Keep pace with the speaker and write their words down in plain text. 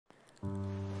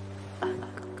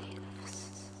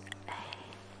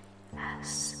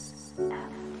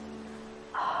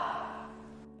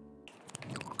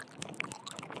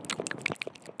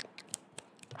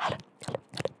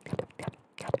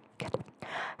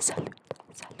Salute,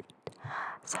 salute,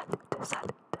 salute,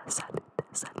 salute, salute,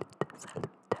 salute, salute,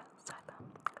 salam,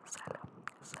 salam,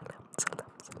 salam, salam,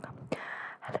 salam.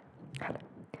 Hello, hello,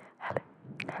 hello,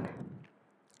 hello,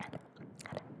 hello,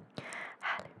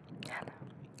 hello, hello, hello,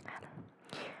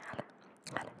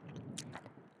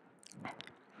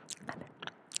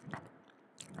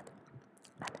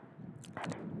 hello,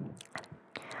 hello,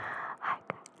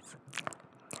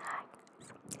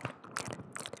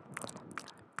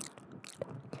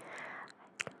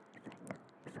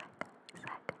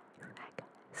 hi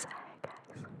guys, hi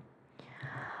guys.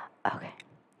 Okay,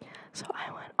 so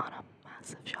I went on a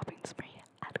massive shopping spree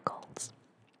at Kohl's,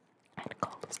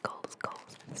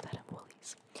 instead of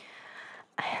Woolies,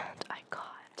 and I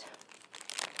got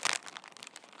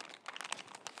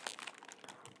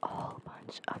a whole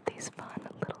bunch of these fun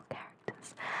little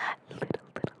characters, little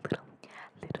characters,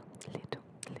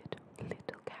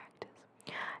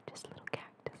 just little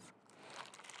characters.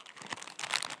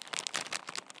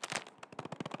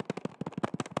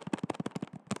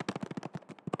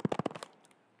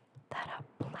 That are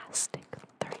plastic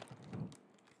 3,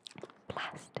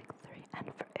 and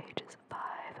for ages 5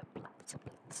 plus.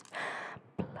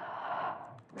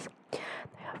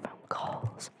 They are from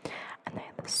Kohl's, and they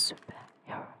are the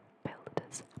superhero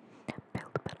builders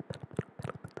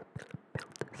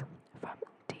from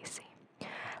DC.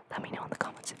 Let me know in the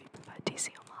comments if you prefer DC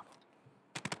or Marvel.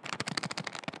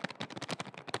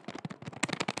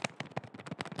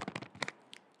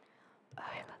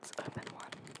 Okay, let's open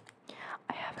one.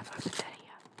 I haven't opened any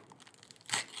yet.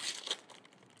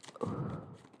 Ooh.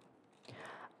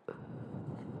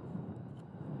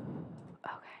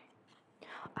 Okay,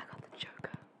 I got the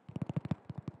Joker.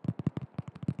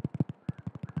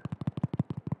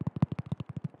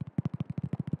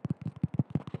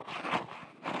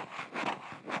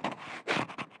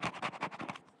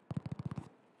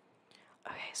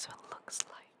 Okay, so it looks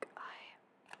like I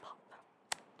popped them.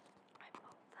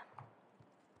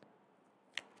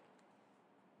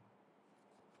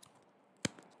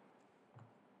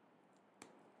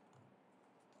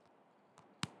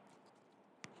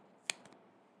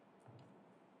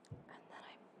 And then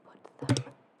I put them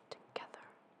together.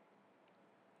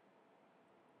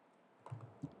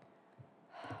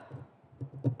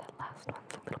 That last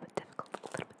one's a little bit difficult.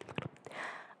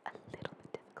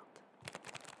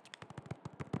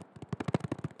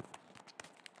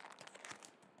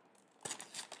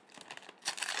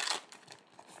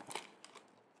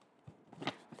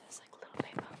 There's like little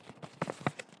paper.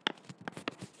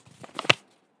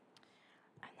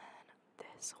 And then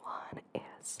this one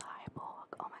is Cyborg.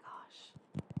 Oh my gosh.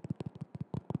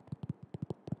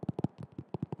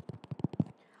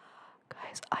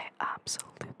 Guys, I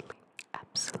absolutely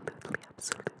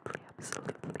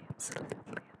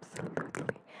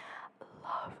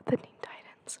love the Teen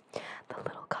Titans. The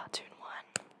little cartoon one.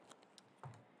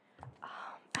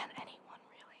 And any one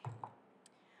really.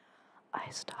 I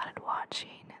started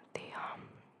watching the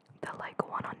like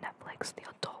one on Netflix, the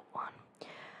adult one.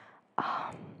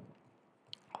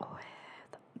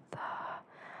 With the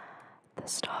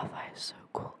Starfire is so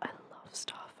cool. I love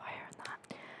Starfire and that.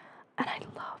 And I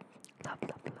love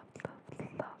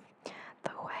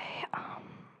the way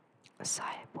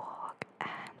Cyborg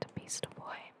and Beast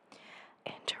Boy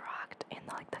interact in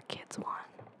like the kids one.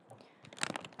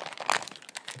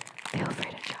 Feel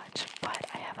free to judge, but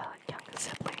I have a younger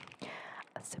sibling,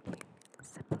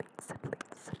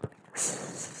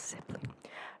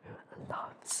 who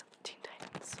loves Teen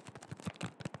Titans.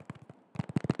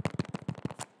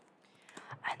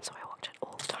 And so I watch it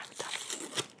all the time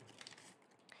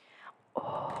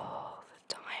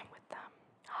with them.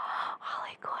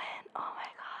 Harley Quinn, oh my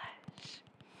gosh.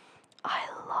 I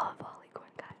love Harley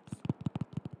Quinn, guys.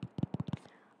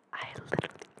 I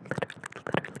literally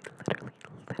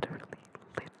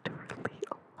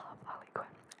love Harley Quinn.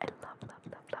 I love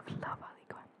Harley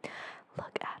Quinn.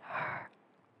 Look at her.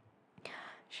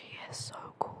 She is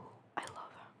so cool. I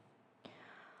love her.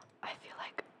 I feel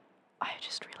like I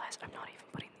just realized I'm not even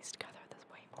putting these together at this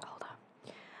point. Hold up.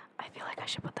 I feel like I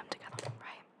should put them together,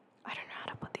 right? I don't know how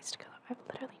to put these together. I've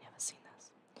literally never seen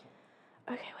this.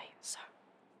 Okay, wait, so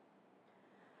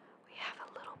we have a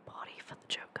little body for the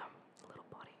Joker. A little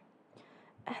body.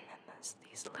 And then there's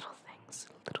these little things.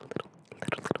 Little.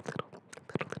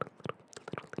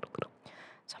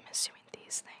 So I'm assuming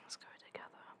these things go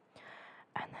together.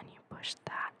 And then you push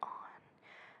that on.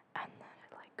 And then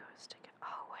it like goes together.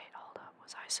 Oh wait, hold up.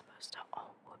 Was I supposed to?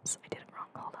 Oh, whoops, I did it wrong.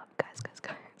 Hold up, guys,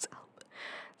 help.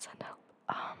 Send help.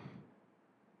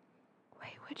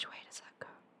 Wait, which way does that go?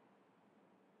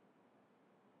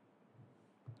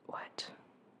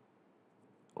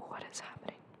 What is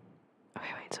happening?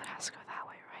 Okay, wait, so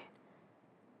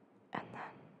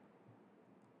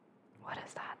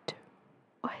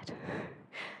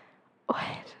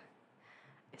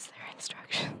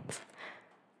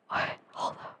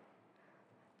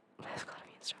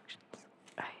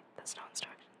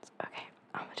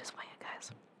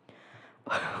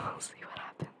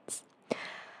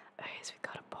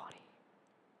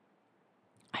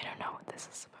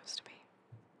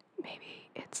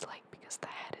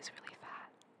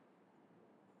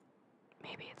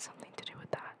maybe it's something to do with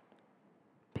that,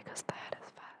 because the head is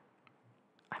fat.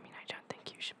 I mean, I don't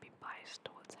think you should be biased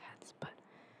towards heads, but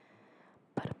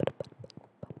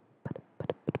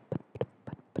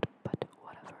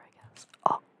whatever, I guess.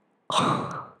 Oh,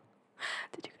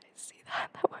 did you guys see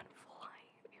that? That went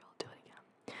flying. I'll do it again.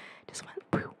 Just went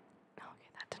poof. Okay,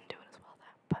 that didn't do it as well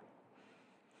there, but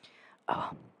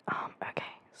oh well.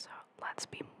 Okay, so let's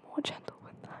be more gentle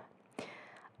with that.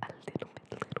 A little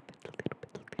bit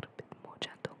more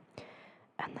gentle.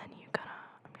 And then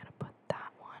I'm gonna put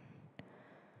that one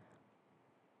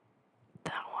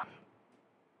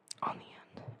on the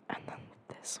end, and then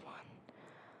this one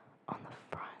on the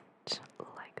front,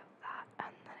 like that,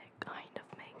 and then it kind of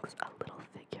makes a little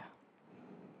figure.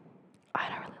 I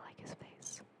don't really like his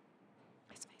face.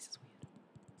 His face is weird.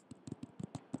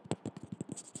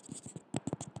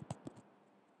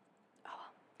 Oh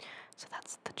well. So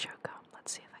that's the Joker.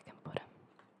 Let's see if I can put him.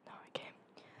 No, okay.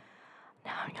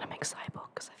 Now I'm gonna make Cyborg,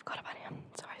 because I forgot about him.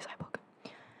 Sorry, Cyborg.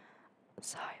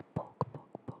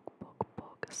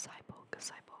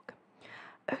 Cyborg.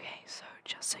 Okay, so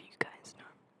just so you guys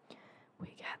know, we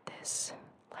get this,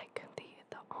 like, the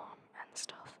arm and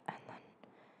stuff, and then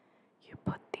you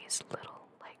put these little,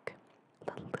 like,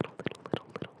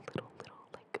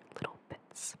 little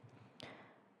bits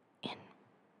in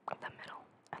the middle,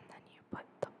 and then you put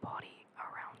the body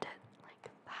around it, like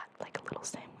that, like a little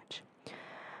sandwich.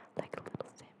 Like a little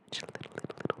sandwich,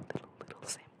 little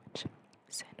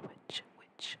sandwich,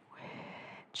 which.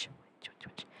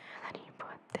 And then you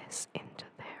put this into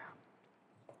there,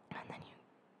 and then you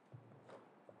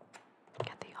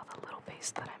get the other little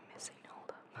piece that I'm missing. Hold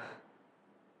up.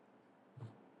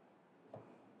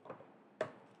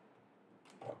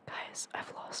 Guys,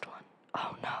 I've lost one.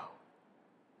 Oh no.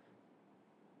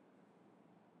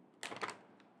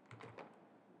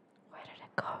 Where did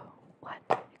it go? What?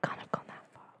 It can't have gone that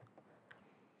far.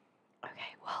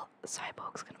 Okay, well,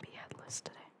 Cyborg's gonna be headless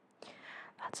today.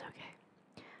 That's okay.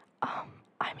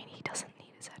 I mean, he doesn't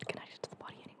need his head connected to the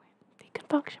body anyway. He can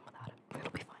function without it.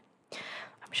 It'll be fine.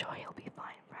 I'm sure he'll be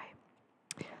fine, right?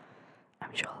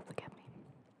 I'm sure he'll forgive me.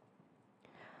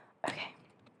 Okay.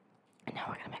 And now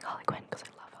we're gonna make Harley Quinn, because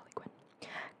I love Harley Quinn.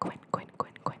 Quinn. Harley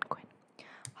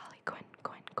Quinn.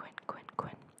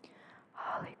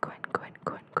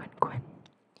 Harley Quinn.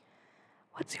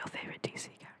 What's your favorite DC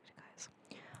character, guys?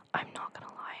 I'm not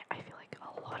gonna lie, I feel like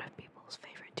a lot of people's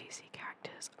favorite DC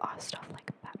characters are stuff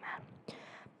like Batman.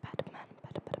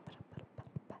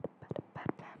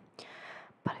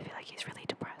 But I feel like he's really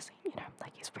depressing, you know,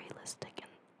 like he's realistic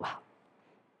and, well,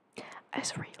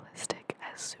 as realistic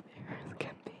as superheroes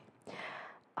can be.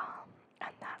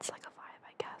 And that's like a vibe,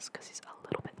 I guess, because he's a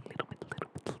little bit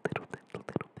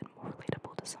more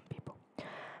relatable to some people.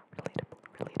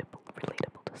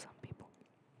 Relatable to some people.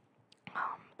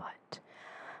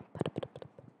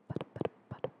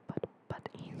 But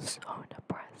he's so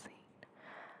depressing.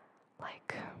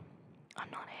 Like, I'm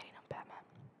not hating on Batman.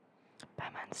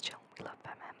 Batman's chill. We love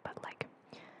Batman, but like,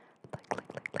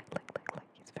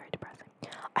 he's very depressing.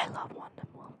 I love Wonder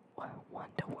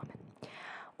Woman.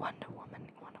 Wonder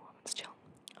Woman's chill.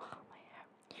 Oh, my hair.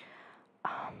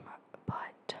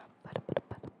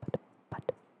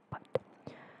 But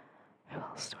who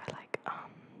else do I like?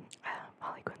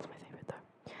 Harley Quinn's my favorite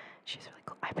though. She's really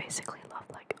cool. I basically love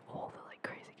like all the like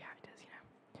crazy characters, you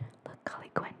know. Look,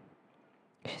 Harley Quinn.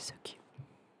 She's so cute.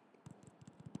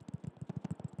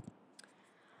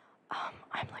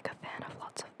 I'm like a fan of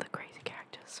lots of the crazy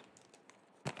characters.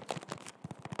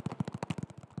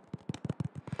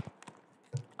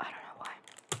 I don't know why.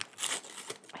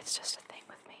 It's just a thing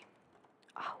with me.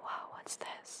 Oh wow, what's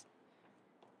this?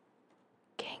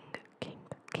 King.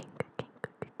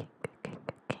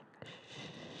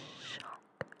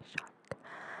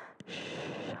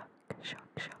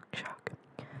 Shark.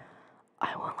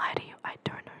 I won't lie to you, I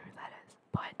don't know who that is,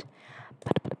 but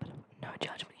no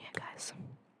judgment here, guys.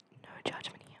 No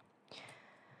judgment here.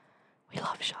 We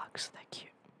love sharks, they're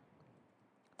cute.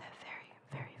 They're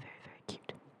very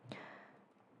cute.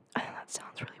 I think that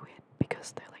sounds really weird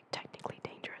because they're like technically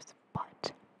dangerous,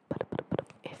 but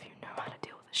if you know how to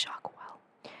deal with a shark well,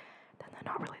 then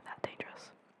they're not really that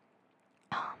dangerous.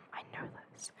 I know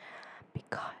this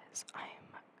because I'm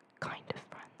kind of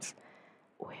friends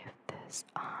with this,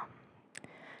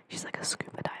 she's like a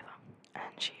scuba diver,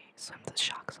 and she swims with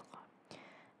sharks a lot,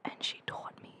 and she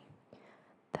taught me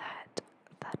that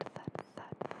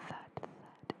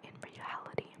in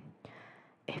reality,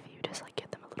 if you just like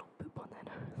get them a little boop on their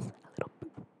nose, a little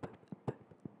boop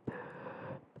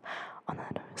on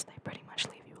their nose, they pretty much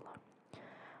leave you alone.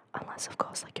 Unless, of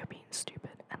course, like you're being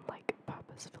stupid and like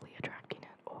purposefully attracting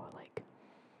it or like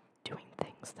doing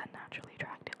things things that naturally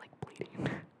attract it, like bleeding.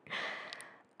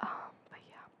 But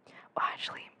yeah. Well,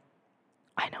 actually,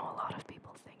 I know a lot of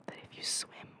people think that if you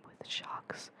swim with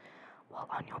sharks while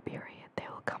on your period, they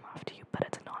will come after you, but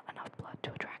it's not enough blood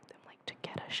to attract them. Like, to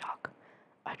get a shark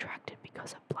attracted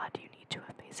because of blood, you need to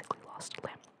have basically lost a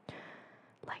limb.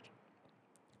 Like,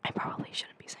 I probably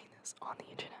shouldn't be saying this on the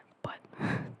internet, but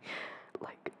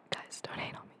like, guys, don't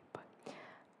hate on me, but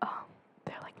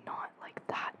they're like not like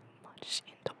that much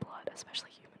into blood, especially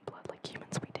human blood. Like,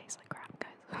 humans, we taste like crap,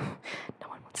 guys. No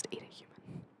one wants to eat a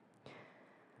human.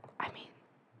 I mean,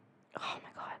 oh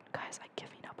my god, guys, I'm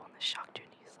giving up on this shark dude.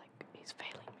 He's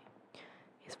failing me.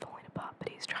 He's falling apart, but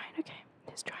he's trying, okay?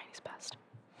 He's trying his best.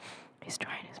 He's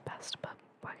trying his best, but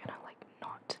we're gonna, like,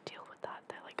 not deal with that.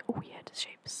 They're, like, weird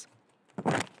shapes.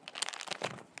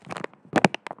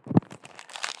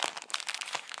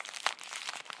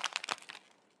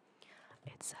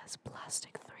 It says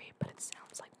plastic 3, but it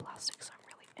sounds like plastic, so I'm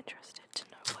really interested to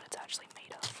know what it's actually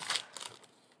made of.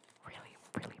 Really,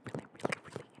 really, really, really,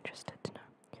 really interested to know.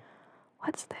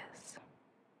 What's this?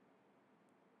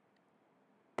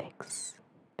 Vixen.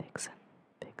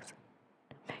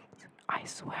 I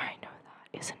swear I know that.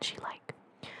 Isn't she like?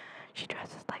 She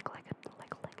dresses like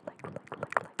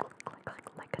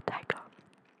a tiger.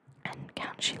 And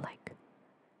can't she like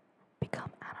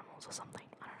become animals or something?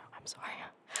 I don't know. I'm sorry.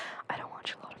 I don't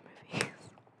watch a lot of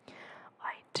movies.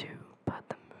 I do, but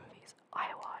the movies I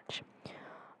watch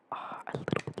are a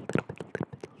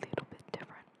little bit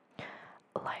different.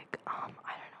 Like, I don't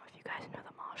know if you guys know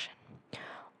The Martian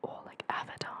or like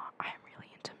Avatar. I am really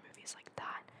into movies like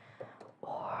that.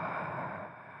 Or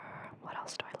what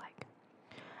else do I like?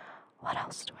 What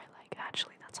else do I like?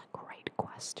 Actually, that's a great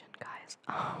question, guys.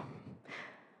 I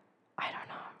don't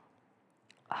know.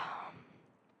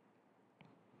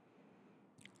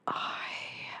 I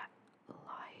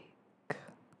like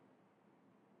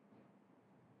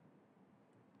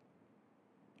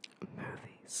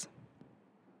movies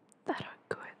that are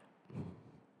good.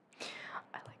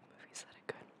 I like movies that are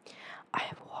good. I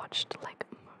have watched like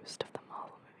most of the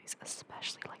Marvel movies,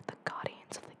 especially like the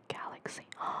Guardians of the Galaxy.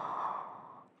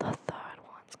 The third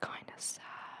one's kinda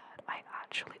sad. I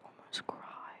actually almost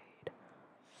cried.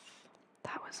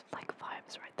 That was like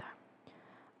vibes right there.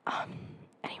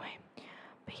 Anyway,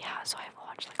 but yeah, so I've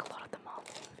watched like a lot of the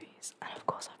Marvel movies, and of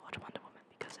course I've watched Wonder Woman,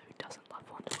 because who doesn't love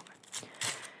Wonder Woman?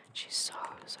 She's so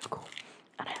cool.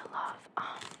 And I love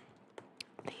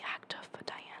the actor for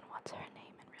Diane. What's her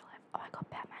name in real life? Oh, I got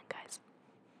Batman, guys.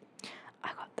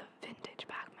 I got the vintage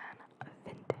Batman.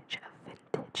 Vintage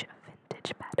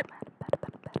Batman.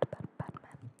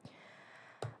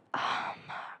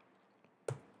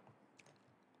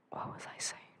 What was I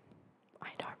saying? I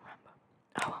don't remember.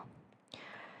 Oh well. You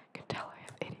can tell I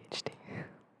have ADHD.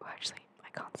 Well, actually, I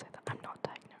can't say that. I'm not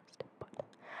diagnosed. But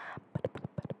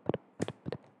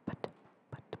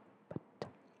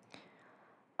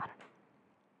I don't know.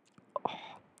 Oh,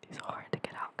 these are hard to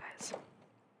get out, guys.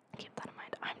 Keep that in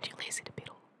mind. I'm too lazy to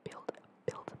build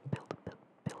all of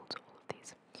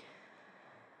these.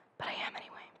 But I am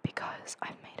anyway, because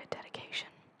I've made a dedication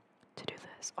to do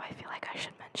this. I feel like I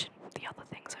should mention the other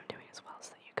things I'm doing as well,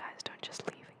 so that you guys don't just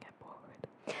leave and get bored.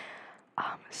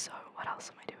 So what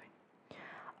else am I doing?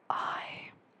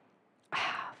 I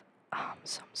have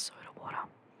some soda water,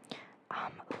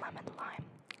 lemon lime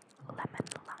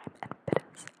and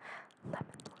bitters, lemon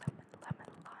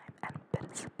lime and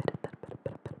bitters.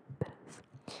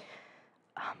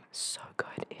 So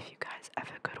good if you guys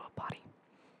ever go to a party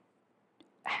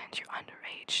and you're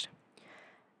underage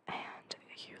and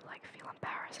you like feel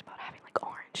embarrassed about having like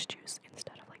orange juice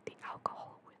instead of like the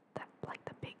alcohol with that, like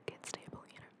the big kids table,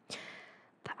 you know,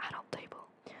 the adult table.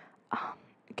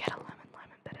 Get a lemon lime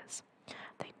and bitters.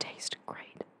 They taste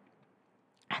great,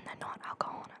 and they're not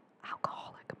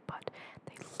alcoholic, but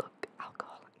they look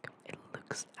alcoholic. It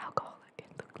looks alcoholic. It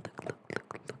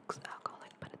looks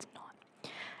alcoholic, but it's not.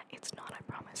 It's not, I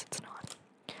promise it's not.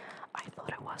 I thought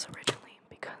it was originally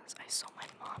because I saw my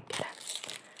mom get it.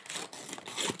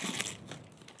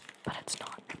 But it's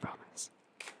not, I promise.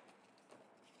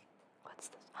 What's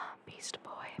this? Beast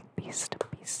Boy. Beast Boy.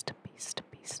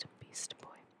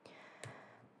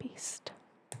 Beast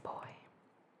Boy.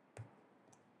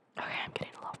 Okay, I'm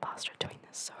getting a lot faster doing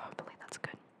this, so hopefully that's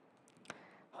good.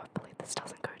 Hopefully this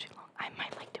doesn't go too long. I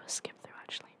might like do a skip through,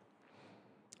 actually.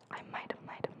 I might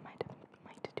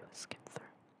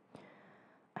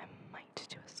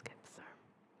do a skip through.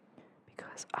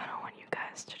 Because I don't want you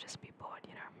guys to just be bored,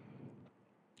 you know?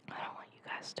 I don't want you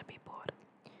guys to be bored.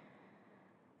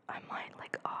 I might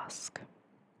like ask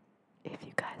if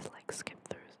you guys like skip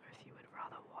throughs, or if you would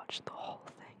rather watch the whole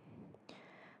thing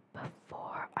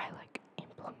before I like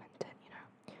implement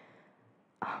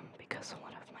because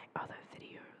one of my other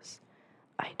videos,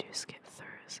 I do skip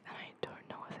throughs, and I don't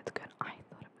know if it's good. I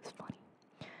thought it was funny.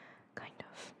 Kind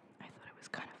of. I thought it was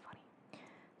kind of funny.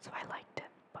 So I liked it,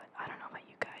 but I don't know about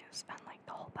you guys, and like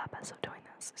the whole purpose of doing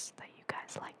this is that you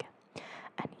guys like it,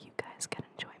 and you guys get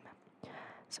enjoyment.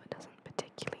 So it doesn't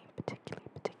particularly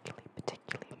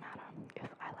matter if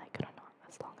I like it or not,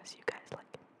 as long as you guys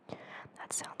like it.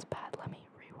 That sounds bad. Let me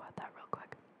reword that real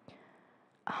quick.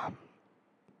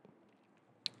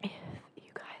 If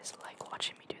you guys like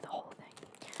watching me do the whole thing,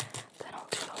 then I'll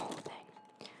do the whole thing.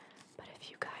 But if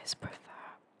you guys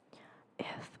prefer,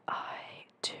 if I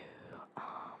do,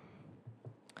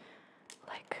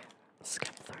 like,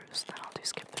 skip throughs, then I'll do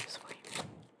skip throughs for you.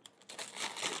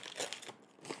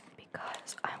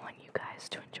 Because I want you guys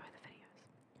to enjoy the videos.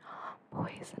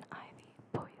 Poison ivy,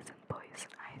 poison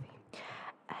ivy,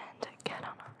 and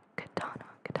katana.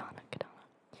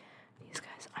 These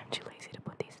guys, I'm too lazy to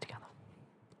put these together.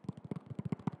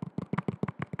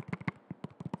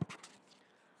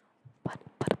 But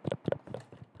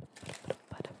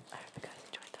I hope you guys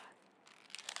enjoyed that.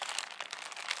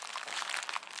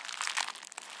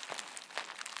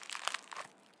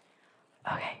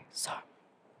 Okay, so I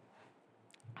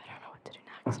don't know what to do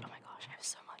next. Oh my gosh, I have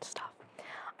so much stuff.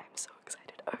 I'm so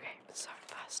excited. Okay, so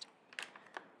first,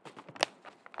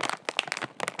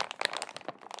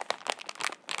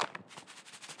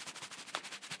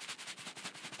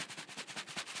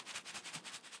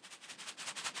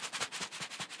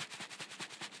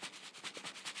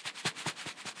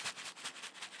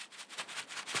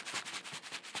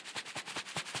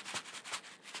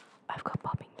 I've got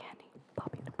popping candy,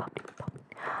 popping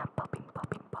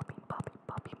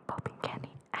candy,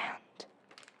 and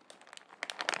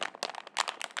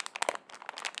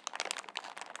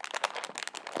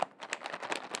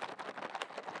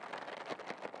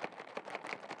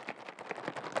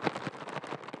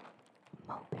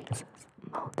Maltesers,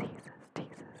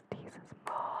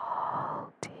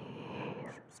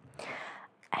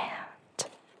 and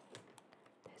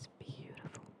this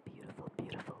beautiful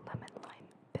lemon lime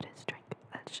bitters drink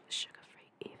that's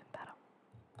sugar-free, even better.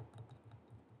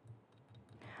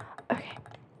 Okay,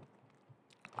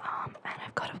 and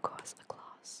I've got, of course, a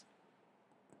glass.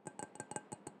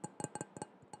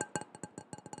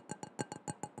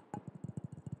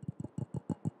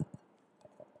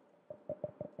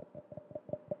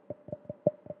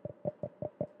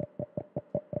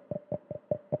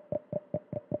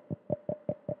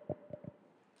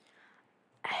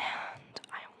 And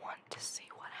I want to see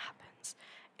what happens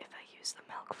if I use the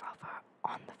milk frother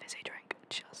on the fizzy drink,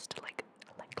 just like,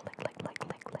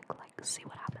 see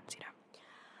what happens, you know?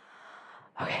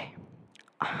 Okay,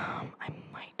 I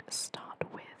might start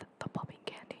with the popping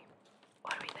candy.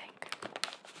 What do we think?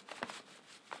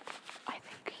 I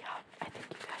think you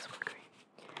guys will agree.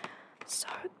 So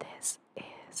this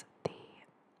is the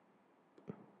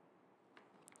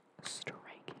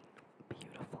striking,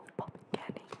 beautiful popping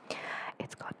candy.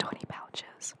 It's got 20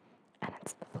 pouches, and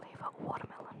it's the flavor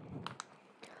watermelon.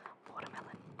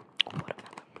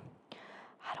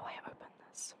 How do I open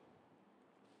this?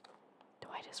 Do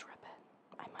I just rip it?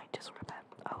 I might just rip it.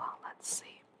 Oh well, let's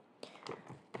see.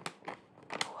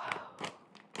 Whoa.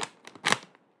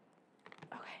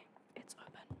 Okay, it's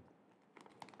open.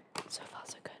 So far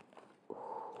so good.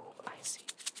 Ooh, I see.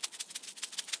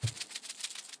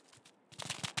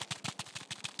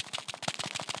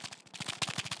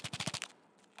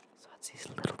 So it's these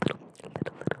little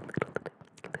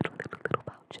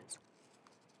pouches.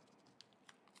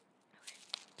 Okay,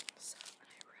 so I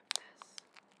rip this.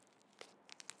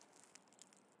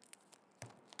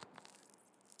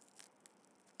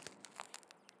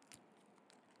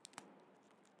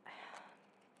 And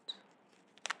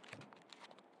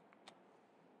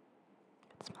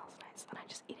it smells nice, and I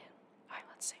just eat it. Alright,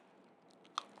 let's see.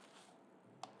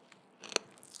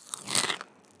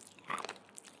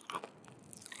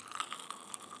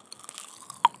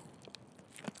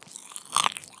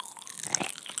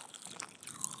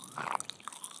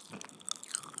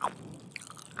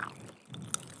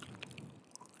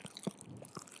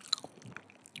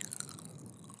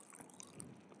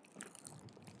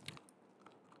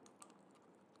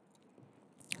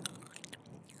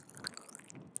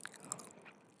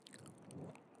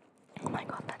 Oh my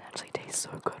god, that actually tastes so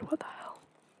good. What the hell?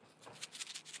 Oh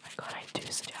my god, I do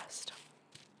suggest.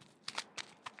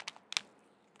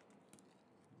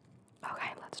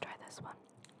 Okay, let's try this one.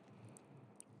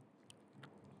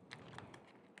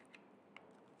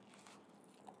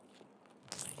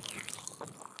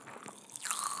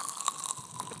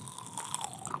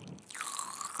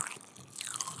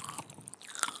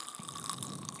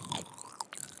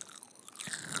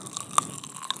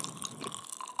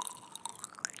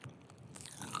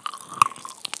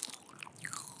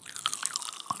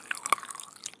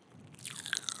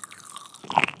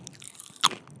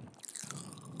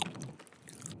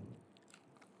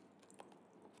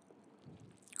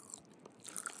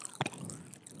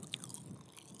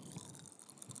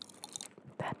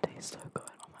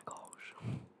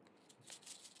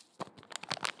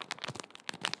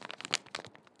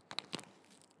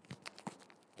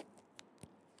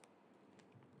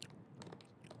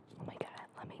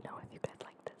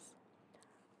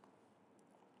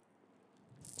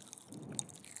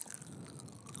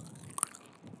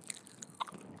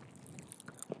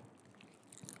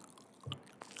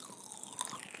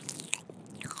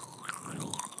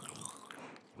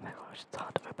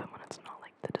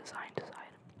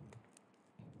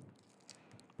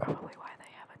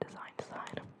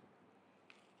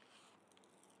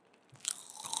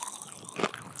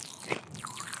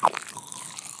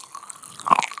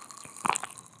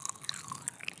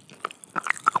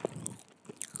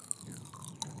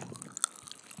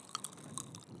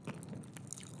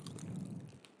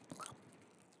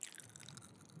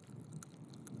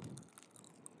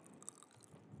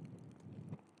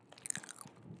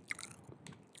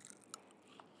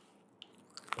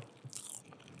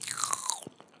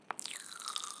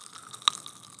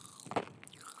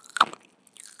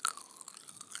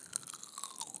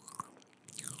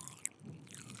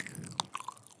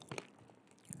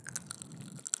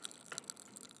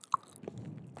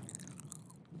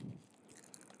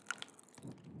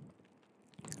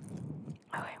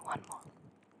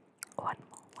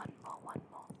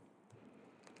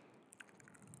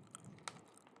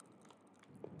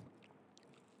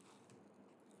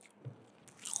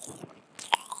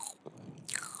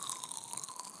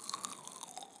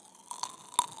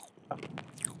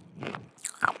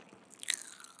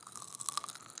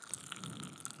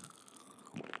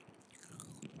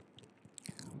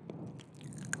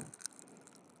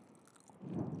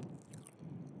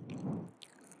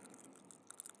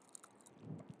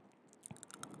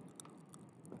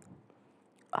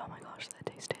 gosh, that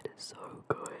tasted so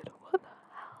good. What the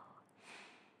hell?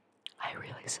 I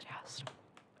really suggest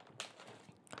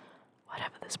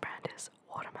whatever this brand is,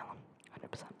 watermelon,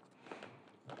 100%.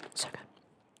 So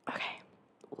good. Okay,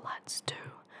 let's do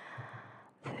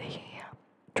the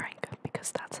drink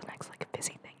because that's the next like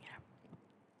fizzy thing, you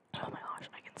know. Oh my gosh,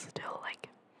 I can still like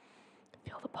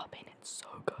feel the popping. It's so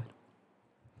good.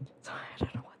 So I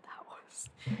don't know what that was.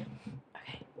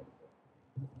 Okay.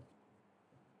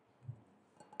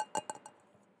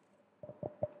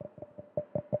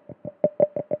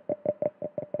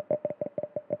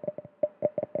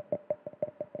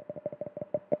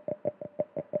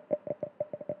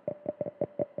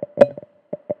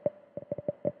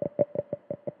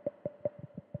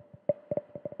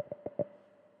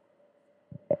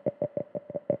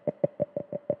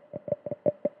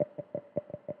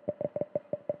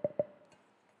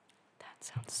 That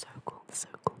sounds so cool, so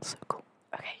cool, so cool.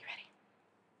 Okay, you ready?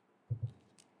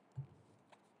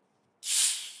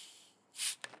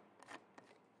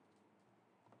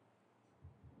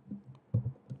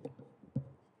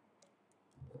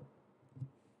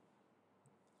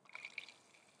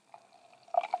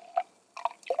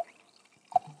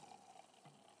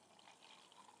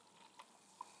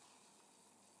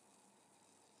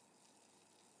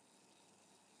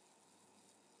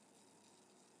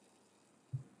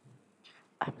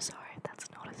 I'm sorry, that's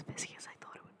not as fizzy as I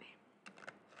thought it would be.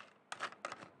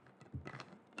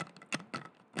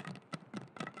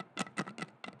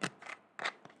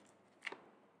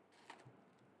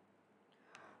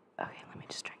 Okay, let me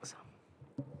just drink some.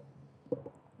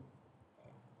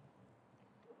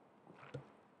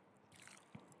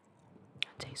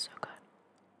 It tastes so good.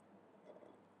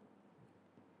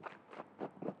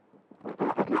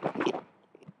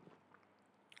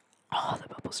 Oh, the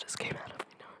bubbles just came out of my nose.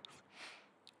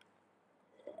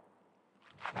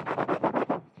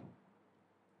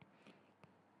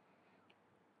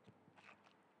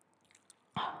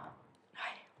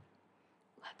 Alright,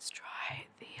 let's try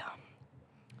the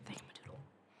thingamadoodle.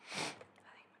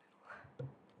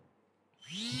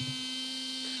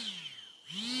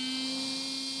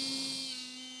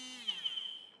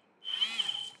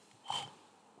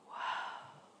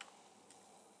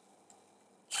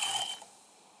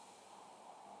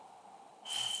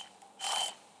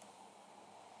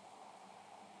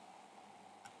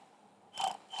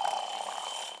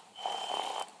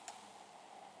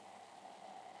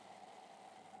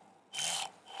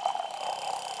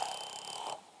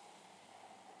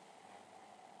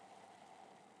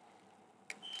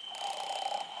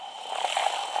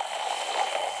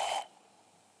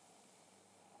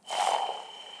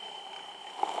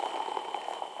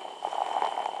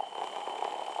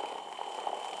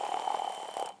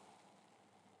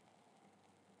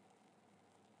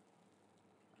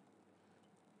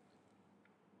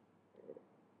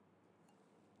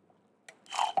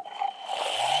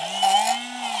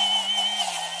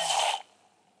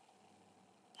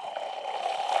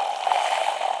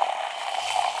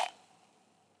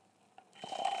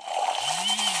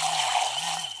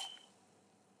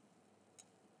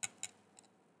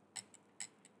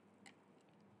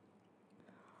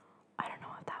 I don't know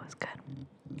if that was good.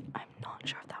 I'm not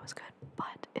sure if that was good,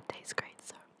 but it tastes great,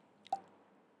 so.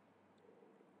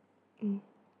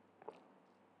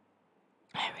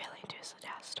 I really do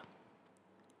suggest.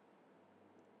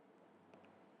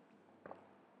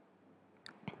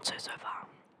 So far,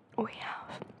 we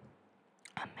have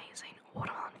amazing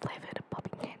watermelon flavored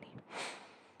popping candy,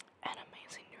 an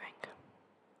amazing drink,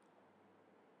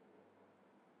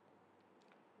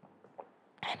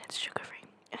 and it's sugar free,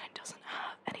 and it doesn't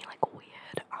have any like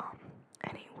weird,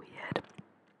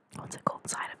 what's it called,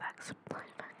 side effects,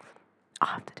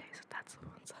 aftertaste, that's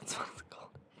what it's called.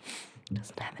 It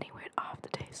doesn't have any weird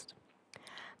aftertaste.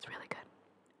 It's really good.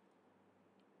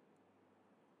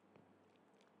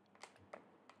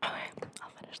 Okay, I'll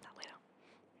finish that later.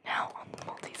 Now on the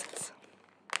Maltesers.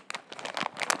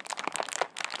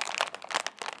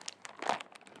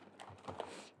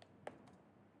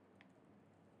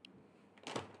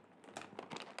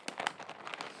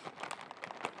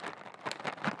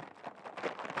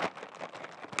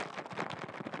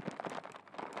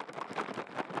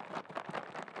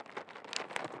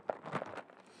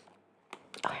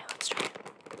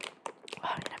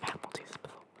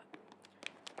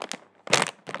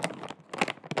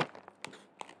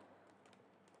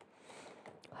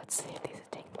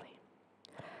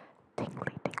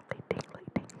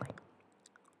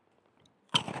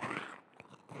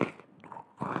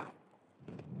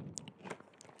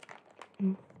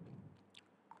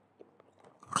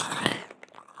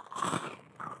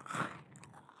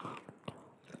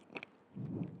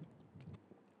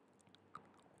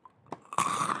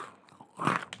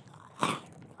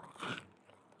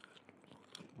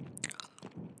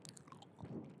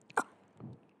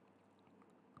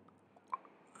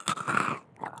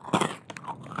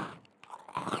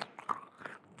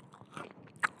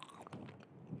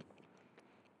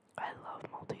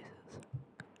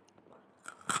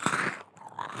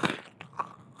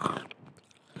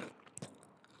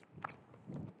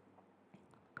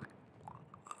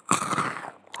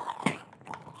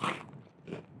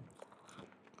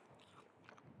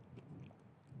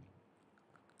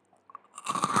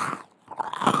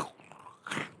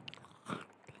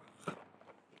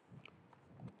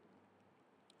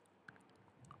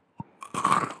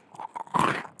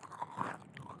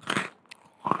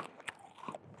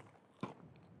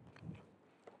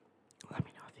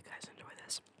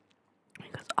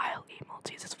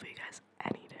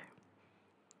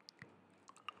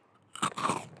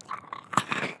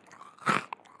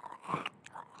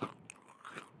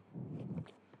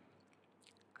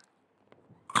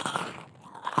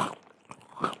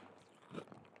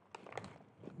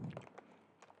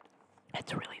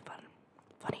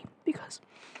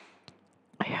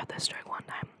 noticed during one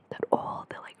time that all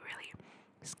the like really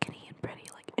skinny and pretty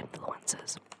like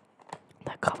influencers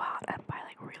that go out and buy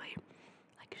like really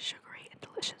like sugary and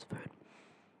delicious food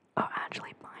are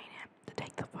actually buying it to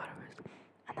take the photos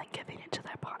and then giving it to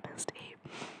their partners to eat.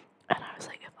 And I was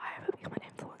like, if I ever become an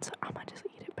influencer, I might just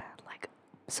eat it, man. Like,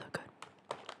 so good.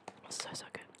 So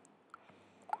good.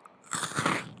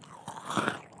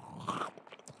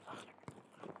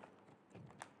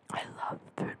 I love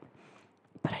food,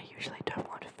 but I usually don't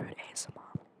watch food ASMR.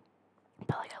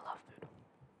 But like, I love food.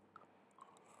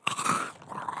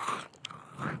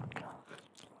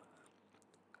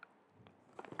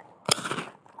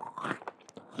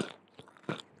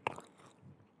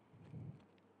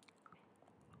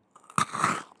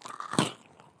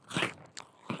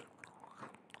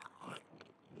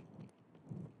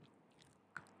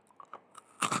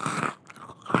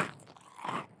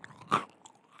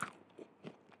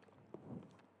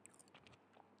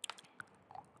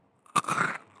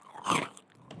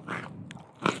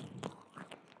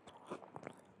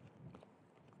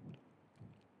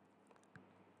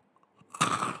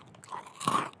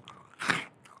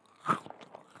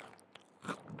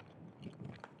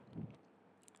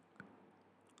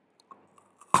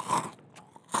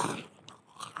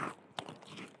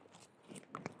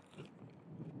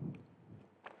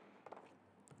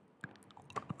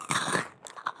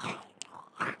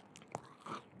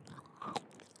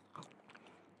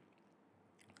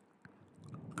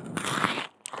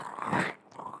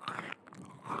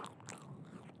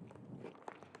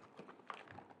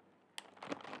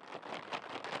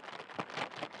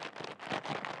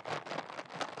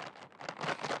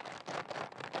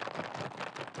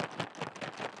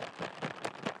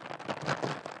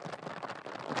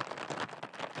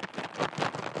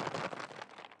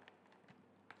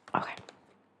 Okay,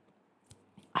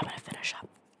 I'm gonna finish up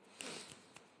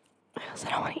because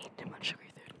I don't want to eat too much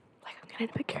sugary food. Like, I'm getting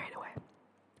a bit carried away.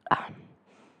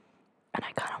 And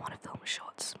I kind of want to film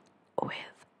shorts with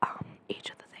each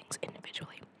of the things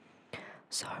individually.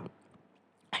 So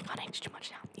I can't eat too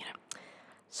much now, you know.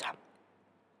 So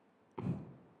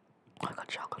I got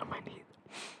chocolate on my teeth.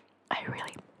 I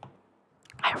really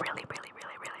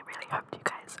hope you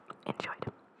guys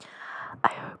enjoyed. I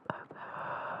hope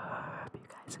you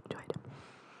guys enjoyed.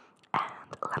 And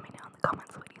let me know in the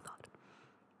comments what you thought.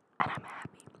 And I'm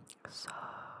happy, so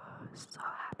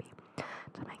happy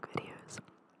to make videos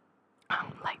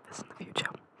like this in the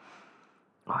future.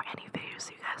 Or any videos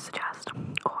you guys suggest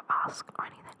or ask or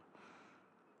anything.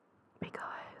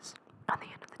 Because at the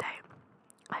end of the day,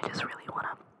 I just really want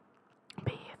to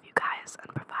be with you guys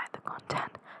and provide the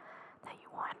content that you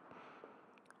want.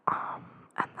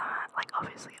 And that, like,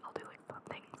 obviously I'll do like fun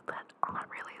things that aren't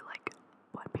really like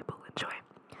what people enjoy.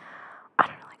 I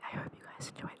don't know, like, I hope you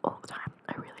guys enjoy it all the time.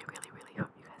 I really hope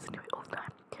you guys enjoy it all the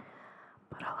time.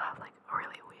 But I'll have like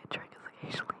really weird triggers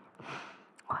occasionally.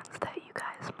 Ones that you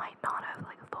guys might not have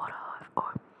like thought of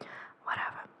or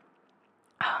whatever.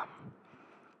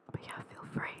 But yeah, feel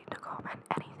free to comment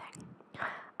anything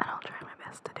and I'll try my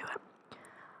best to do it.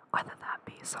 Whether that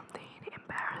be something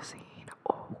embarrassing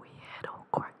or weird or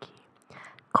quirky.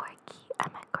 I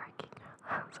meant quirky.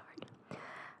 Sorry.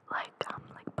 Like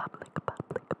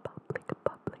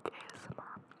public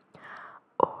ASMR.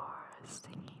 Or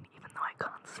singing, even though I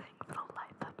can't sing for the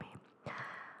life of me.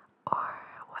 Or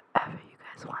whatever you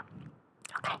guys want.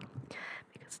 Okay?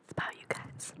 Because it's about you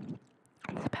guys.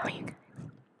 It's about you guys.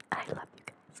 And I love you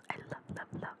guys. I love.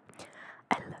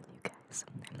 I love you guys.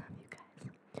 I love you guys.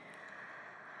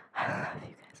 I love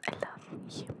you guys. I love you.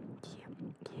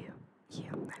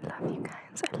 I love you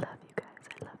guys. I love you guys.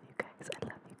 I love you guys. I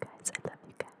love you guys. I love you guys. I love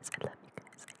you guys. I love you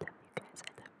guys. I love you guys.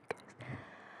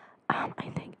 I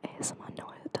think ASMR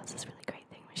Noah does this really great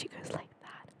thing when she goes like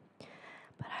that.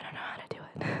 But I don't know how to do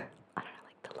it. I don't know,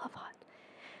 like the love heart.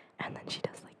 And then she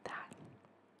does like that.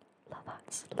 Love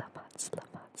hearts, love hearts, love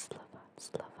hearts, love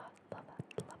hearts, love hearts, love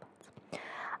hearts, love hearts.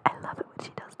 I love it when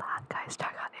she does that. Guys,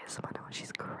 check out ASMR Noah,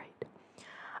 she's great.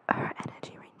 Her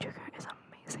energy ring trigger is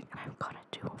amazing, and I've got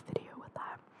to do a video with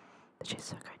that. She's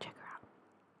so good.